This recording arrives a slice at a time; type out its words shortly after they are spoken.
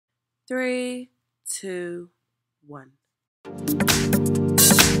3, 2, 1.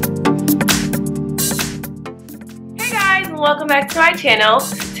 Hey guys, and welcome back to my channel.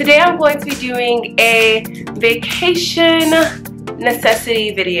 Today I'm going to be doing a vacation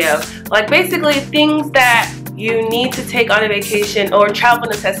necessity video. Like basically things that you need to take on a vacation or travel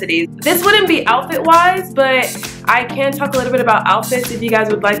necessities. This wouldn't be outfit wise, but I can talk a little bit about outfits if you guys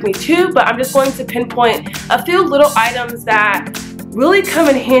would like me to, but I'm just going to pinpoint a few little items that really come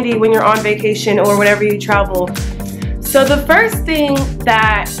in handy when you're on vacation or whenever you travel. So the first thing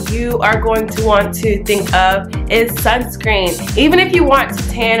that you are going to want to think of is sunscreen. Even if you want to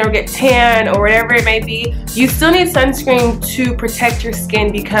tan or get tan or whatever it may be, you still need sunscreen to protect your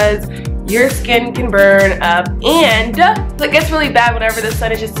skin because your skin can burn up, and it gets really bad whenever the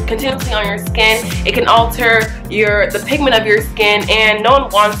sun is just continuously on your skin. It can alter the pigment of your skin, and no one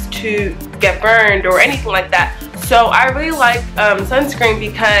wants to get burned or anything like that. So I really like sunscreen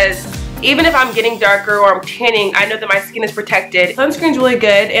because even if I'm getting darker or I'm tanning, I know that my skin is protected. Sunscreen's really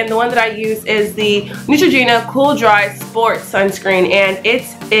good, and the one that I use is the Neutrogena Cool Dry Sport Sunscreen, and it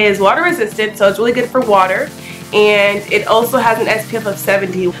is water resistant, so it's really good for water, and it also has an SPF of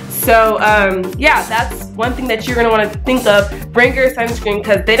 70. So yeah, that's one thing that you're gonna want to think of. Bring your sunscreen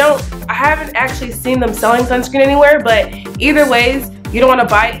because I haven't actually seen them selling sunscreen anywhere, but either ways, you don't want to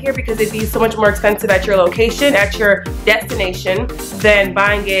buy it here because it'd be so much more expensive at your location, at your destination, than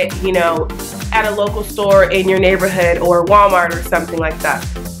buying it, you know, at a local store in your neighborhood or Walmart or something like that.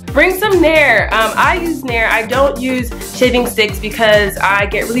 Bring some Nair. I use Nair. I don't use shaving sticks because I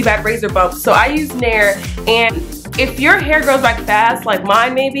get really bad razor bumps. So I use Nair, and if your hair grows back fast, like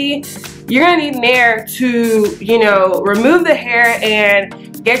mine maybe, you're gonna need Nair to, you know, remove the hair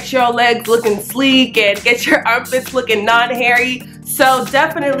and get your legs looking sleek and get your armpits looking non-hairy. So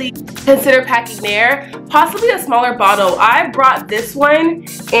definitely consider packing Nair, possibly a smaller bottle. I brought this one,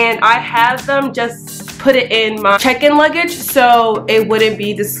 and I have them just put it in my check-in luggage so it wouldn't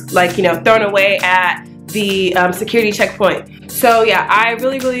be just like, you know, thrown away at the security checkpoint. So yeah, I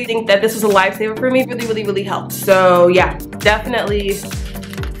really think that this was a lifesaver for me. Really helped. So yeah, definitely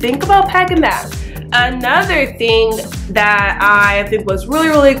think about packing that. Another thing that I think was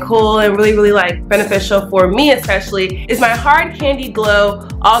really cool and really like beneficial for me especially is my Hard Candy Glow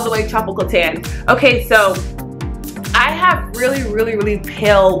All the Way Tropical Tan. Okay, so I have really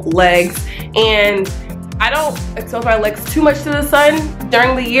pale legs, and I don't expose my legs too much to the sun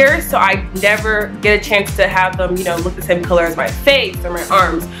during the year, so I never get a chance to have them, you know, look the same color as my face or my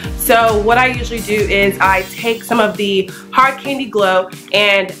arms. So what I usually do is I take some of the Hard Candy Glow,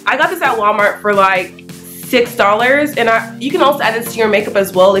 and I got this at Walmart for like $6, and you can also add this to your makeup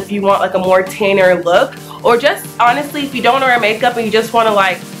as well if you want like a more tanner look, or just honestly if you don't wear makeup and you just want to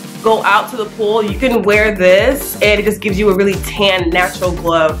like go out to the pool, you can wear this and it just gives you a really tan natural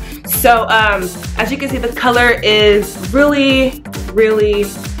glow. So as you can see, the color is really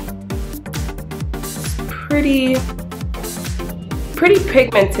pretty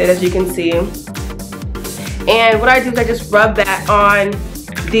pigmented, as you can see. And what I do is I just rub that on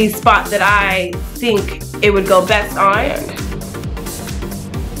the spot that I think it would go best on.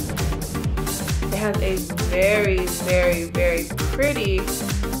 It has a very pretty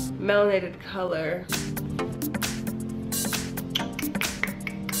melanated color.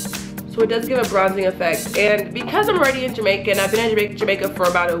 So it does give a bronzing effect. And because I'm already in Jamaica, and I've been in Jamaica for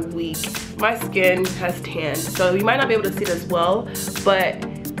about a week, my skin has tanned. So you might not be able to see it as well,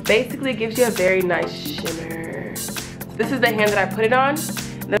 but basically it gives you a very nice shimmer. So this is the hand that I put it on.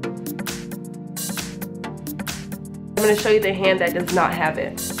 I'm going to show you the hand that does not have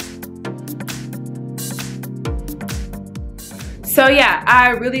it. So yeah,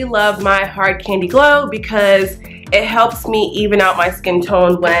 I really love my Hard Candy Glow because it helps me even out my skin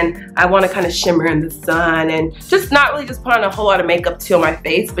tone when I want to kind of shimmer in the sun and just not really just put on a whole lot of makeup too on my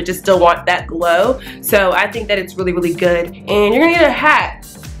face, but just still want that glow. So I think that it's really good. And you're gonna need a hat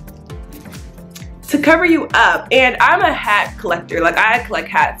to cover you up. And I'm a hat collector, like I collect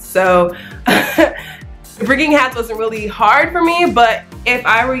hats. So bringing hats wasn't really hard for me, but if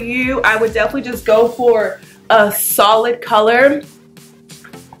I were you, I would definitely just go for a solid color,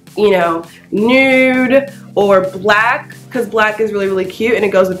 you know, nude or black, because black is really cute and it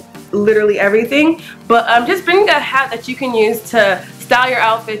goes with literally everything. But just bring a hat that you can use to style your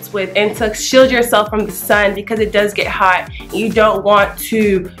outfits with and to shield yourself from the sun, because it does get hot. You don't want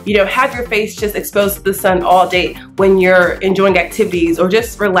to, you know, have your face just exposed to the sun all day when you're enjoying activities or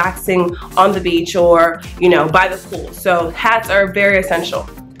just relaxing on the beach or, you know, by the pool. So hats are very essential.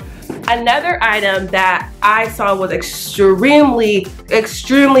 Another item that I saw was extremely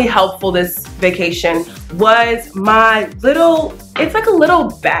helpful this vacation was my little, it's like a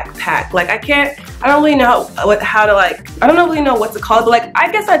little backpack. Like I don't really know I don't really know what to call it, but like I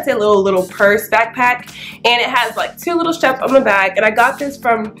guess I'd say a little purse backpack, and it has like 2 little straps on the back, and I got this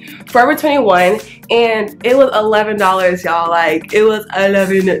from Forever 21, and it was $11, y'all. Like it was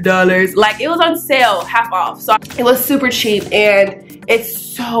 $11. Like it was on sale, half off, so it was super cheap. And it's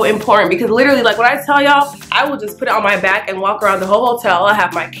so important because literally, like when I tell y'all, I will just put it on my back and walk around the whole hotel. I'll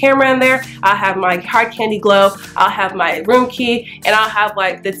have my camera in there, I'll have my hard candy glove, I'll have my room key, and I'll have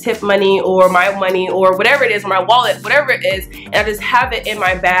like the tip money or my money or whatever it is, or my wallet, whatever it is, and I just have it in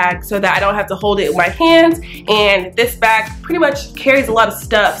my bag so that I don't have to hold it in my hands. And this bag pretty much carries a lot of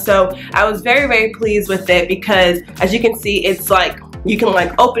stuff, so I was very pleased with it because as you can see, it's like you can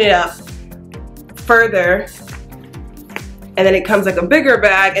like open it up further, and then it comes like a bigger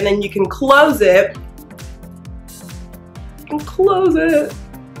bag, and then you can close it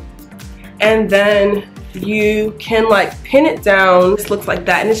and then you can like pin it down. This looks like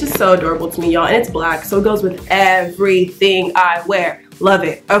that, and it's just so adorable to me, y'all. And it's black, so it goes with everything I wear. Love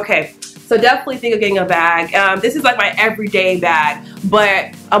it. Okay, so definitely think of getting a bag. This is like my everyday bag,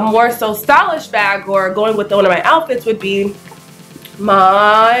 but a more so stylish bag or going with one of my outfits would be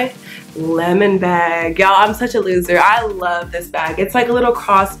my lemon bag. Y'all, I'm such a loser. I love this bag. It's like a little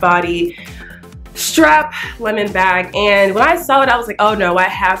crossbody strap lemon bag, and when I saw it, I was like, oh no, I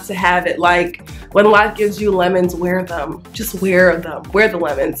have to have it. Like when life gives you lemons, wear them. Just wear them. Wear the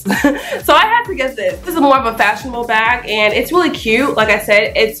lemons. So I had to get this. This is more of a fashionable bag, and it's really cute. Like I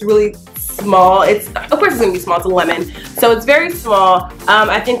said, it's really small. It's, of course it's gonna be small, it's a lemon, so it's very small.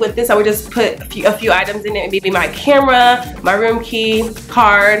 I think with this I would just put a few items in it, maybe my camera, my room key,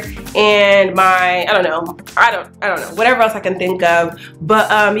 card, and my I don't know, whatever else I can think of.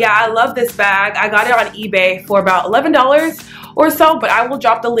 But yeah, I love this bag. I got it on eBay for about $11 or so, but I will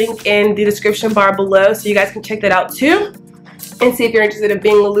drop the link in the description bar below so you guys can check that out too, and see if you're interested in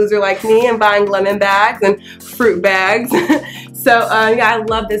being a loser like me and buying lemon bags and fruit bags. So yeah, I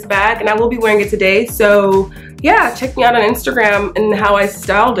love this bag, and I will be wearing it today. So yeah, check me out on Instagram and how I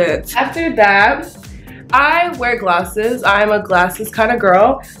styled it. After that, I wear glasses. I'm a glasses kind of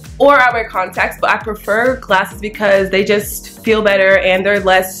girl, or I wear contacts, but I prefer glasses because they just feel better and they're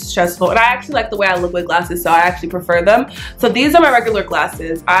less stressful. And I actually like the way I look with glasses, so I actually prefer them. So these are my regular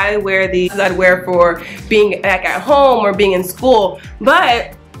glasses. I wear these I'd wear for being back at home or being in school,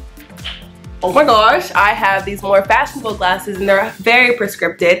 but oh my gosh, I have these more fashionable glasses, and they're very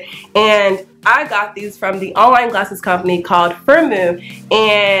prescripted, and I got these from the online glasses company called Firmoo,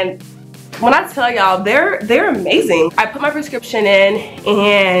 and when I tell y'all, they're amazing. I put my prescription in,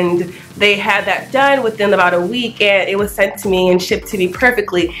 and they had that done within about a week, and it was sent to me and shipped to me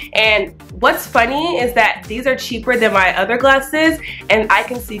perfectly. And what's funny is that these are cheaper than my other glasses, and I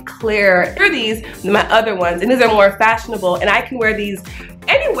can see clear through these than my other ones, and these are more fashionable, and I can wear these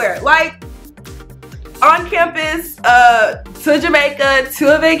anywhere, like on campus, to Jamaica,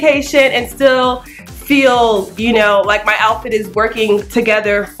 to a vacation, and still feel, you know, like my outfit is working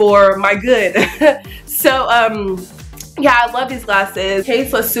together for my good. So yeah, I love these glasses. The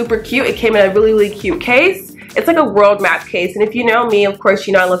case was super cute. It came in a really cute case. It's like a world map case, and if you know me, of course,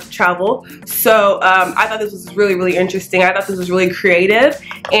 you know I love to travel. So I thought this was really interesting. I thought this was really creative,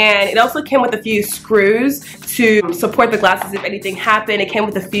 and it also came with a few screws to support the glasses if anything happened. It came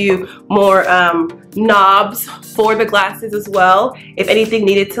with a few more knobs for the glasses as well, if anything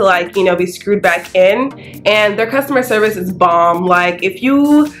needed to, like, you know, be screwed back in. And their customer service is bomb. Like if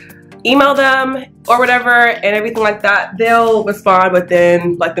you email them or whatever and everything like that, they'll respond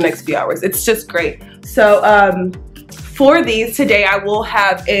within like the next few hours. It's just great. So for these today, I will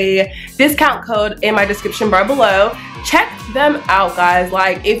have a discount code in my description bar below. Check them out, guys.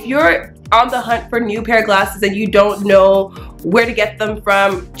 Like if you're on the hunt for new pair of glasses and you don't know where to get them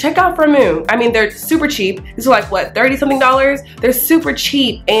from, check out Firmoo. I mean, they're super cheap. These are like what, $30-something? They're super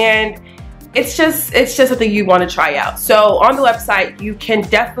cheap, and it's just something you want to try out. So on the website, you can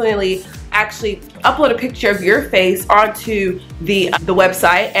definitely actually upload a picture of your face onto the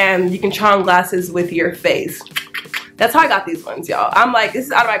website, and you can try on glasses with your face. That's how I got these ones, y'all. I'm like, this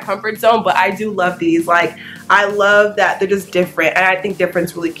is out of my comfort zone, but I do love these. Like, I love that they're just different, and I think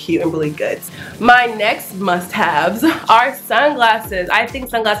different's really cute and really good. My next must-haves are sunglasses. I think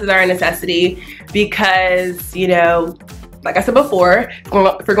sunglasses are a necessity because, you know, like I said before, if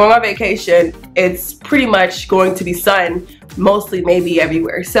we're going on vacation, it's pretty much going to be sun, mostly, maybe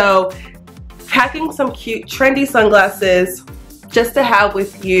everywhere. So packing some cute trendy sunglasses just to have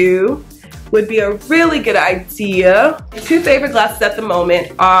with you would be a really good idea. My two favorite glasses at the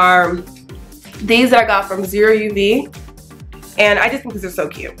moment are these that I got from Zero UV, and I just think these are so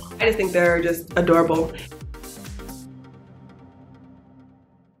cute. I just think they're just adorable.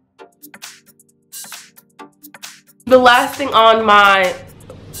 The last thing on my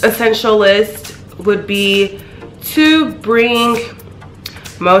essential list would be to bring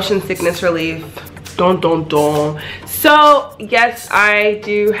motion sickness relief. Dun dun dun. So yes, I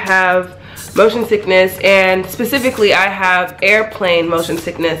do have motion sickness, and specifically I have airplane motion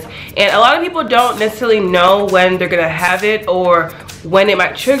sickness, and a lot of people don't necessarily know when they're gonna have it or when it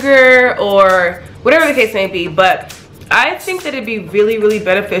might trigger or whatever the case may be, but I think that it'd be really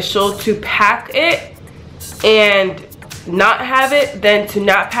beneficial to pack it and not have it than to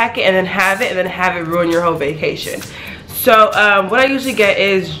not pack it and then have it and then have it ruin your whole vacation. So what I usually get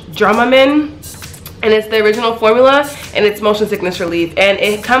is Dramamine, and it's the original formula, and it's motion sickness relief, and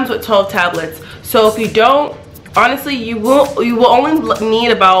it comes with 12 tablets. So if you don't, honestly, you will only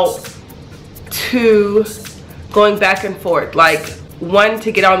need about 2 going back and forth, like 1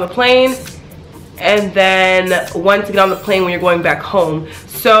 to get on the plane and then 1 to get on the plane when you're going back home.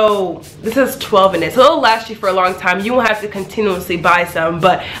 So this has 12 in it, so it'll last you for a long time. You won't have to continuously buy some,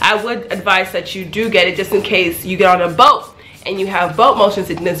 but I would advise that you do get it just in case you get on a boat and you have boat motion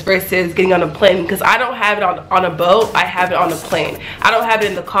sickness versus getting on a plane, because I don't have it on a boat, I have it on a plane. I don't have it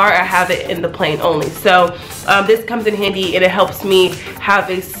in the car, I have it in the plane only. So this comes in handy, and it helps me have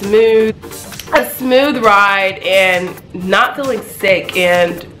a smooth ride and not feeling sick.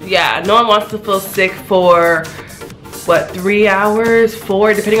 And yeah, no one wants to feel sick for what, 3 hours,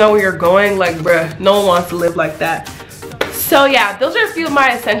 4, depending on where you're going. Like, bruh, no one wants to live like that. So yeah, those are a few of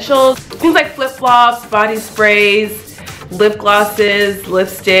my essentials. Things like flip-flops, body sprays, lip glosses,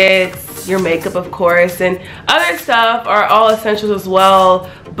 lipsticks, your makeup of course, and other stuff are all essentials as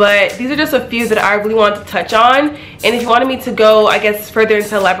well. But these are just a few that I really want to touch on. And if you wanted me to go, I guess, further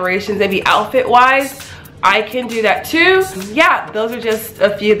into elaborations, maybe outfit wise, I can do that too. Yeah, those are just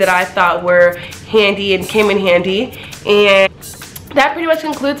a few that I thought were handy and came in handy. And that pretty much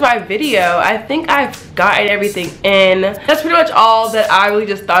concludes my video. I think I've gotten everything in. That's pretty much all that I really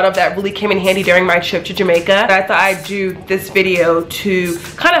just thought of that really came in handy during my trip to Jamaica. I thought I'd do this video to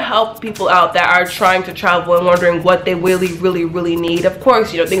kind of help people out that are trying to travel and wondering what they really need. Of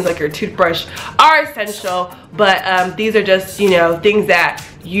course, you know, things like your toothbrush are essential, but these are just, you know, things that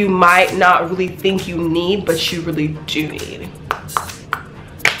you might not really think you need, but you really do need.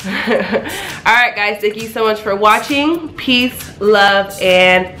 Alright guys, thank you so much for watching. Peace, love,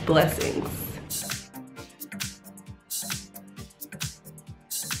 and blessings.